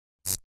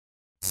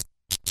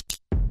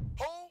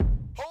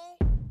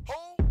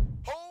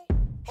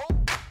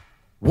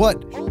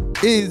What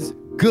is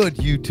good,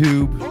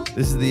 YouTube?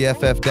 This is the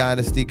FF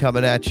Dynasty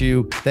coming at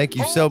you. Thank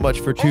you so much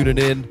for tuning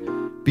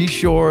in. Be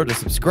sure to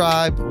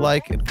subscribe,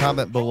 like, and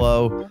comment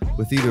below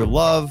with either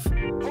love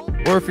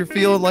or if you're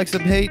feeling like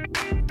some hate,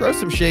 throw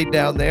some shade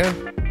down there.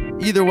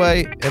 Either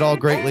way, it all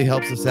greatly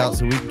helps us out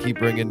so we can keep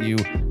bringing you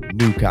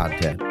new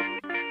content.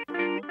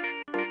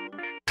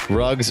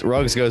 Ruggs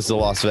goes to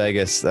Las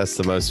Vegas. That's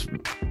the most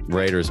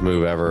Raiders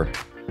move ever.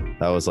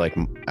 That was like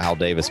Al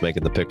Davis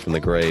making the pick from the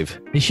grave.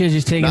 They should have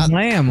just taken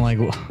Lamb.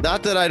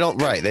 Not that I don't.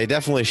 Right, they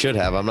definitely should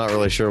have. I'm not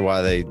really sure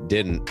why they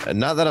didn't.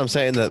 Not that I'm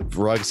saying that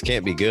Ruggs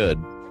can't be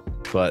good,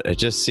 but it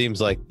just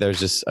seems like there's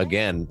just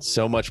again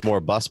so much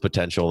more bust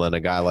potential than a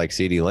guy like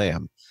CeeDee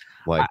Lamb.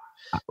 Like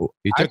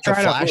you took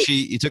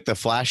the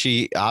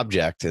flashy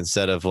object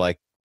instead of like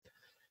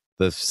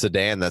the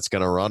sedan that's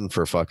going to run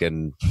for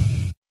fucking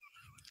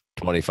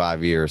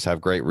 25 years,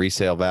 have great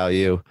resale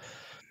value,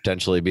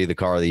 potentially be the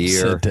car of the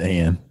year.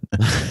 Sedan.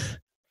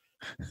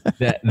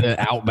 the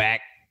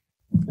Outback.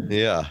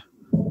 Yeah.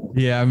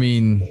 I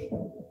mean,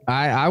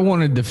 I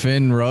want to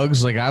defend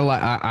Ruggs. Like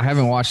I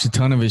haven't watched a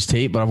ton of his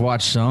tape, but I've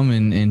watched some,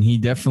 and he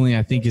definitely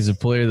I think is a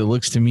player that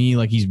looks to me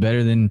like he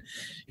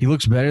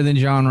looks better than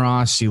John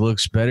Ross. He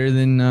looks better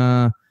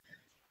than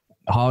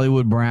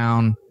Hollywood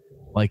Brown.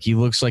 Like he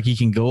looks like he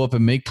can go up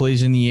and make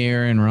plays in the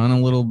air and run a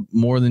little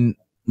more than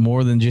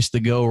just the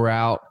go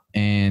route,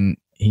 and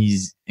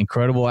he's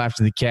incredible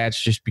after the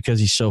catch just because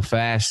he's so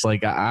fast.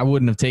 Like I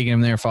wouldn't have taken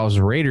him there if I was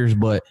the Raiders,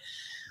 but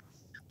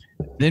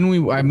then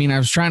I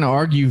was trying to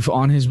argue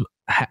on his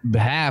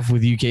behalf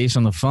with you, Case,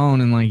 on the phone,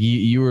 and like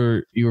you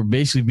were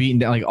basically beating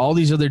down. Like all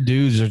these other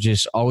dudes are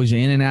just always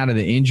in and out of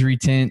the injury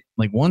tent.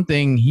 Like one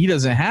thing, he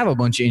doesn't have a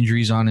bunch of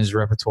injuries on his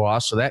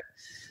repertoire, so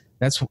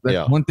that's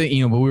one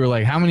thing, but we were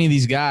like, how many of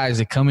these guys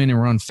that come in and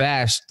run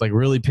fast, like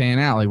really pan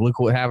out? Like look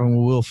what happened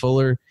with Will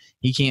Fuller.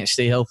 He can't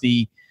stay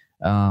healthy.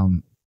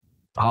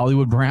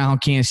 Hollywood Brown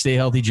can't stay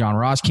healthy. John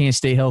Ross can't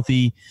stay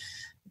healthy.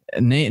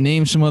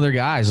 Name some other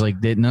guys like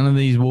that. None of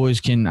these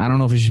boys can. I don't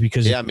know if it's just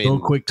because it's so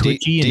quick,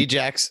 twitchy.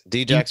 D-Jax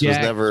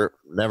was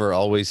never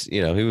always. He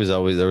was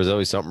always there was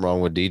always something wrong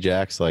with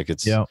D-Jax. Like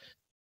it's. Yeah. I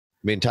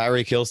mean,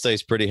 Tyreek Hill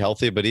stays pretty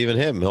healthy, but even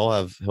him, he'll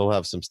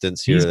have some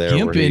stints here or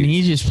there.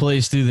 He just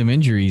plays through them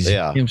injuries.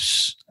 Yeah.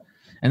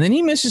 And then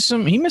he missed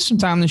some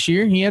time this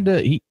year. He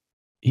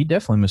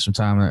definitely missed some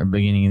time at the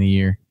beginning of the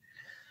year.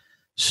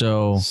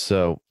 So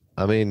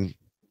I mean,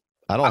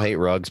 I don't hate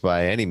Ruggs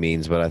by any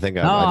means, but I think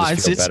I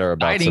just feel better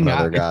about some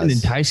other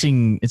guys.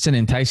 It's an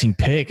enticing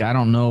pick. I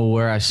don't know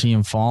where I see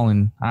him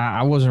falling.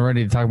 I wasn't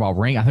ready to talk about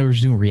rank. I thought we were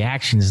just doing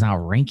reactions, not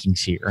rankings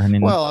here. And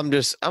then, well,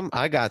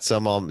 I got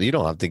some. You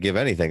don't have to give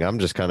anything. I'm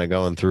just kind of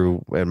going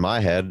through in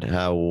my head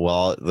how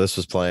well this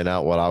was playing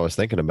out, what I was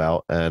thinking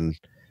about, and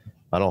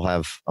I'm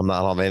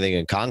not having anything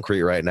in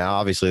concrete right now.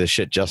 Obviously, this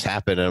shit just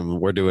happened,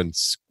 and we're doing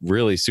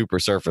really super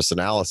surface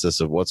analysis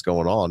of what's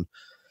going on.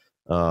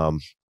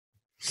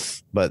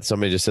 But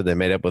somebody just said they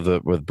made up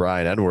with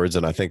Brian Edwards,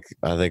 and I think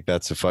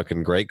that's a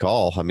fucking great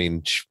call. I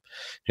mean,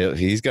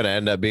 he's going to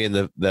end up being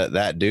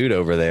that dude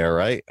over there,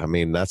 right? I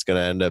mean, that's going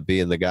to end up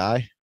being the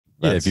guy.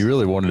 If you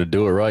really wanted to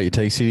do it right, you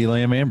take CeeDee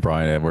Lamb and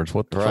Brian Edwards.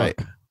 What the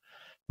fuck?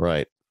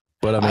 Right.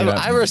 But I mean,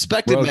 I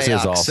respected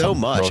Mayock awesome. so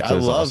much.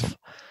 Awesome.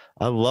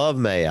 I love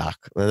Mayock,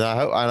 and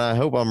I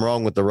hope I'm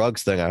wrong with the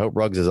Ruggs thing. I hope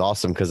Ruggs is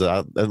awesome because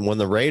when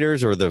the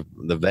Raiders or the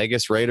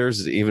Vegas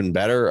Raiders, even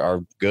better,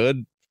 are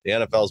good, the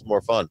NFL is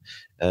more fun,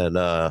 and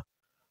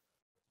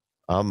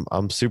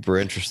I'm super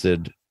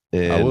interested.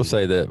 I will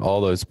say that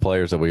all those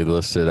players that we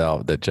listed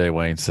out that Jay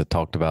Wayne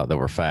talked about that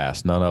were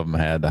fast, none of them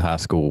had the high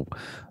school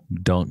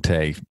dunk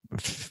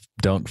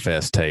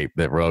fest tape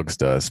that Ruggs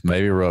does.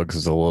 Maybe Ruggs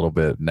is a little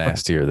bit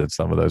nastier than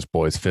some of those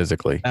boys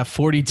physically. That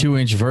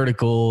 42-inch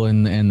vertical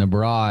and the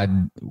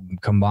broad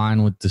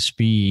combined with the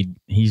speed,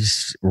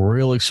 he's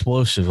real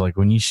explosive. Like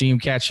when you see him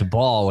catch the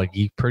ball, like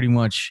he pretty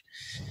much.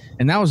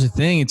 And that was the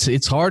thing.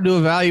 It's hard to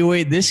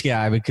evaluate this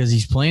guy because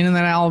he's playing in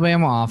that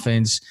Alabama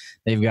offense.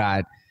 They've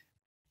got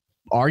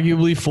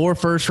arguably 4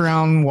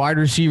 first-round wide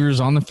receivers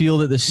on the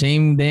field at the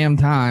same damn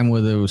time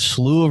with a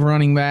slew of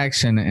running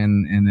backs and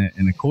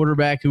a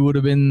quarterback who would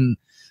have been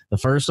the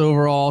first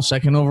overall,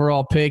 second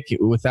overall pick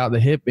without the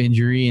hip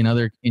injury and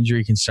other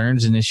injury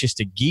concerns. And it's just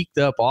a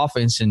geeked-up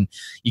offense, and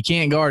you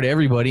can't guard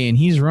everybody, and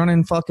he's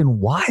running fucking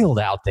wild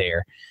out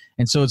there.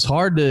 And so it's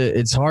hard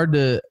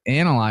to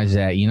analyze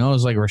that.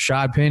 It's like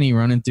Rashad Penny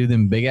running through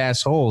them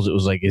big-ass holes. It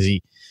was like, is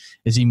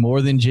he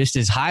more than just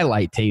his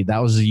highlight tape? That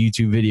was a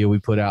YouTube video we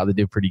put out that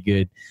did pretty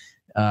good.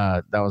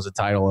 That was the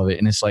title of it.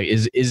 And it's like,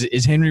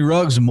 is Henry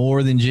Ruggs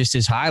more than just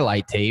his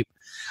highlight tape?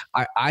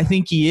 I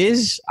think he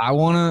is. I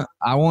wanna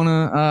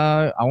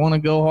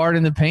go hard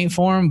in the paint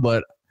for him,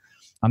 but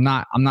I'm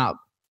not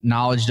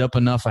knowledged up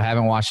enough. I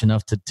haven't watched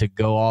enough to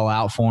go all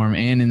out for him.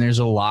 And there's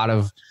a lot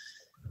of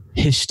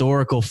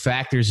historical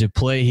factors at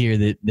play here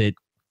that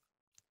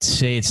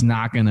say it's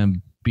not going to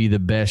be the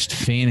best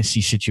fantasy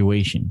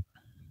situation.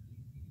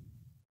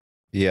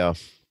 Yeah,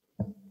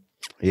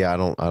 I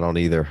don't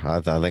either.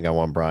 I think I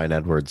want Brian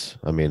Edwards.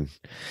 I mean,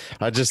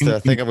 I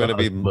think I'm going to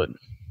be.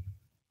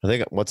 I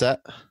think what's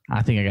that?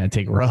 I think I got to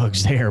take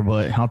Ruggs there,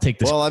 but I'll take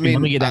this. Well, I mean,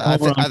 let me get that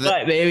home run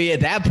cut, baby. At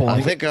that point,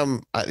 I think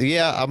I'm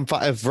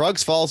fine. If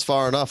Ruggs falls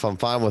far enough, I'm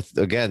fine with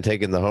again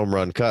taking the home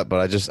run cut.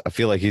 But I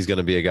feel like he's going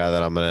to be a guy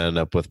that I'm going to end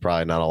up with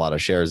probably not a lot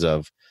of shares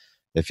of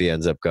if he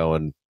ends up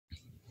going,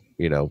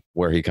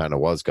 where he kind of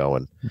was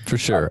going. For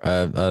sure.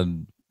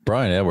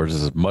 Brian Edwards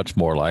is much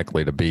more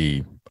likely to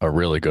be a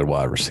really good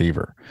wide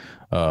receiver.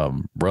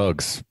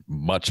 Ruggs,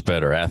 much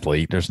better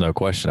athlete. There's no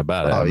question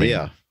about it. Oh,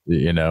 yeah.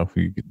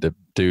 The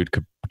dude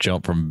could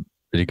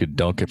he could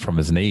dunk it from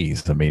his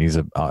knees. I mean, he's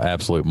an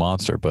absolute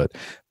monster, but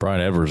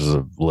Brian Edwards is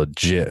a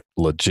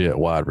legit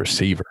wide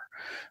receiver.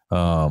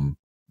 And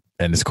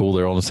it's cool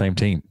they're on the same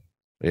team.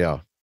 Yeah.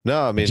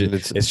 No, I mean,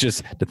 it's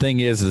just the thing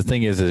is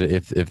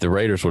if the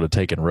Raiders would have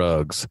taken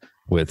Ruggs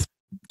with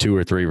 2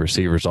 or 3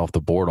 receivers off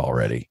the board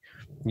already,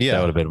 yeah,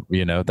 that would have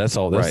been, that's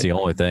all. That's right. The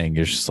only thing.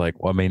 It's just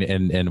like, well, I mean,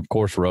 and of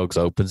course, Ruggs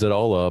opens it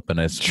all up, and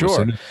it's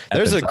sure.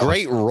 There's a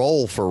great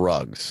role for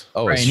Ruggs.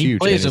 Oh, right, it's and he huge.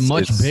 plays a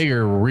much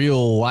bigger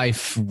real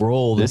life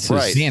role than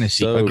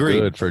fantasy. So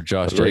good for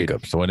Josh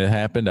Jacobs. So when it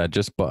happened, I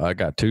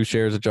got 2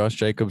 shares of Josh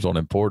Jacobs on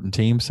important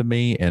teams to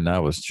me, and I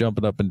was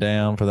jumping up and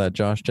down for that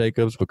Josh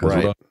Jacobs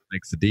because Ruggs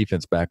makes the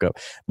defense back up.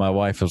 My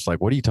wife was like,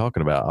 "What are you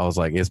talking about?" I was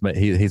like,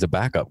 "He's a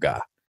backup guy."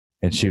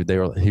 And she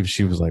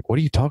was like, "What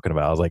are you talking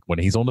about?" I was like, "When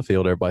he's on the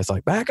field, everybody's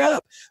like, back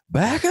up,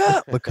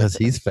 because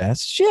he's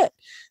fast as shit."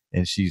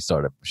 And she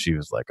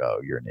was like, "Oh,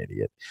 you're an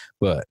idiot."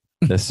 But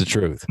that's the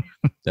truth.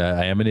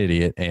 I am an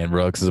idiot, and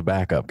Ruggs is a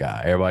backup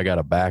guy. Everybody got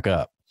to back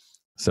up.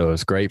 So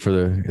it's great for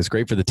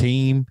the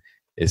team.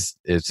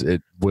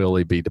 Will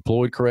he be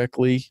deployed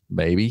correctly?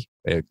 Maybe.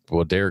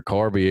 Will Derek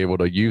Carr be able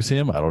to use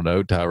him? I don't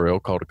know. Tyrell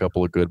caught a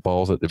couple of good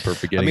balls at the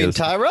beginning. I mean,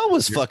 Tyrell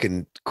was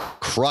fucking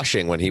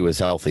crushing when he was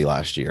healthy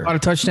last year. Got a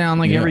touchdown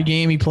every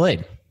game he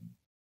played.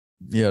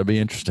 Yeah, it'd be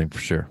interesting for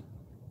sure.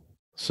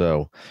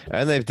 So,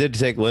 and they did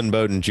take Lynn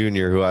Bowden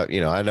Jr., who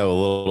I know a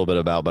little bit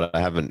about, but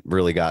I haven't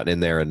really gotten in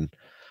there and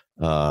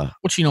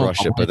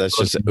crushed it. But that's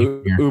just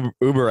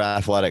uber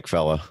athletic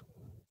fella.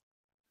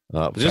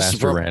 What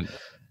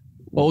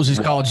was his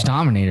college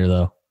dominator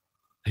though?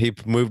 He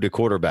moved to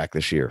quarterback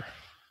this year.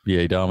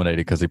 Yeah, he dominated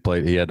because he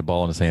had the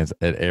ball in his hands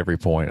at every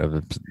point all the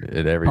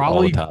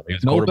time.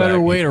 No better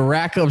way to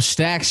rack up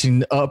stacks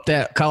and up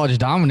that college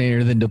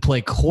dominator than to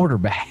play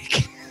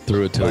quarterback.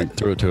 Threw it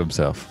to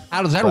himself.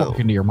 How does that work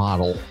into your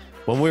model?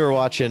 When we were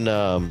watching,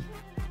 we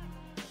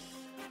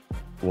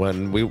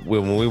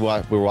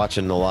were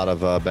watching a lot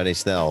of Benny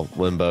Snell,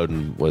 Lynn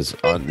Bowden was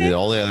on the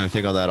only other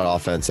thing on that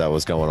offense that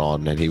was going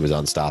on, and he was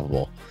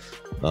unstoppable.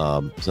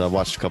 So I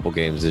watched a couple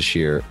games this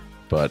year,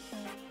 but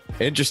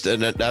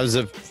interesting. That was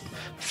a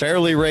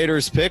fairly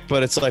Raiders pick,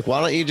 but it's like,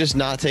 why don't you just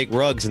not take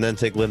Ruggs and then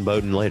take Lynn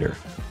Bowden later?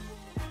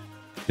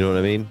 You know what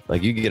I mean?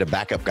 Like, you can get a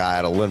backup guy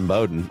out of Lynn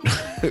Bowden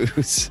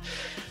who's,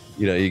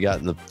 you got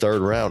in the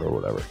 3rd round or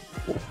whatever.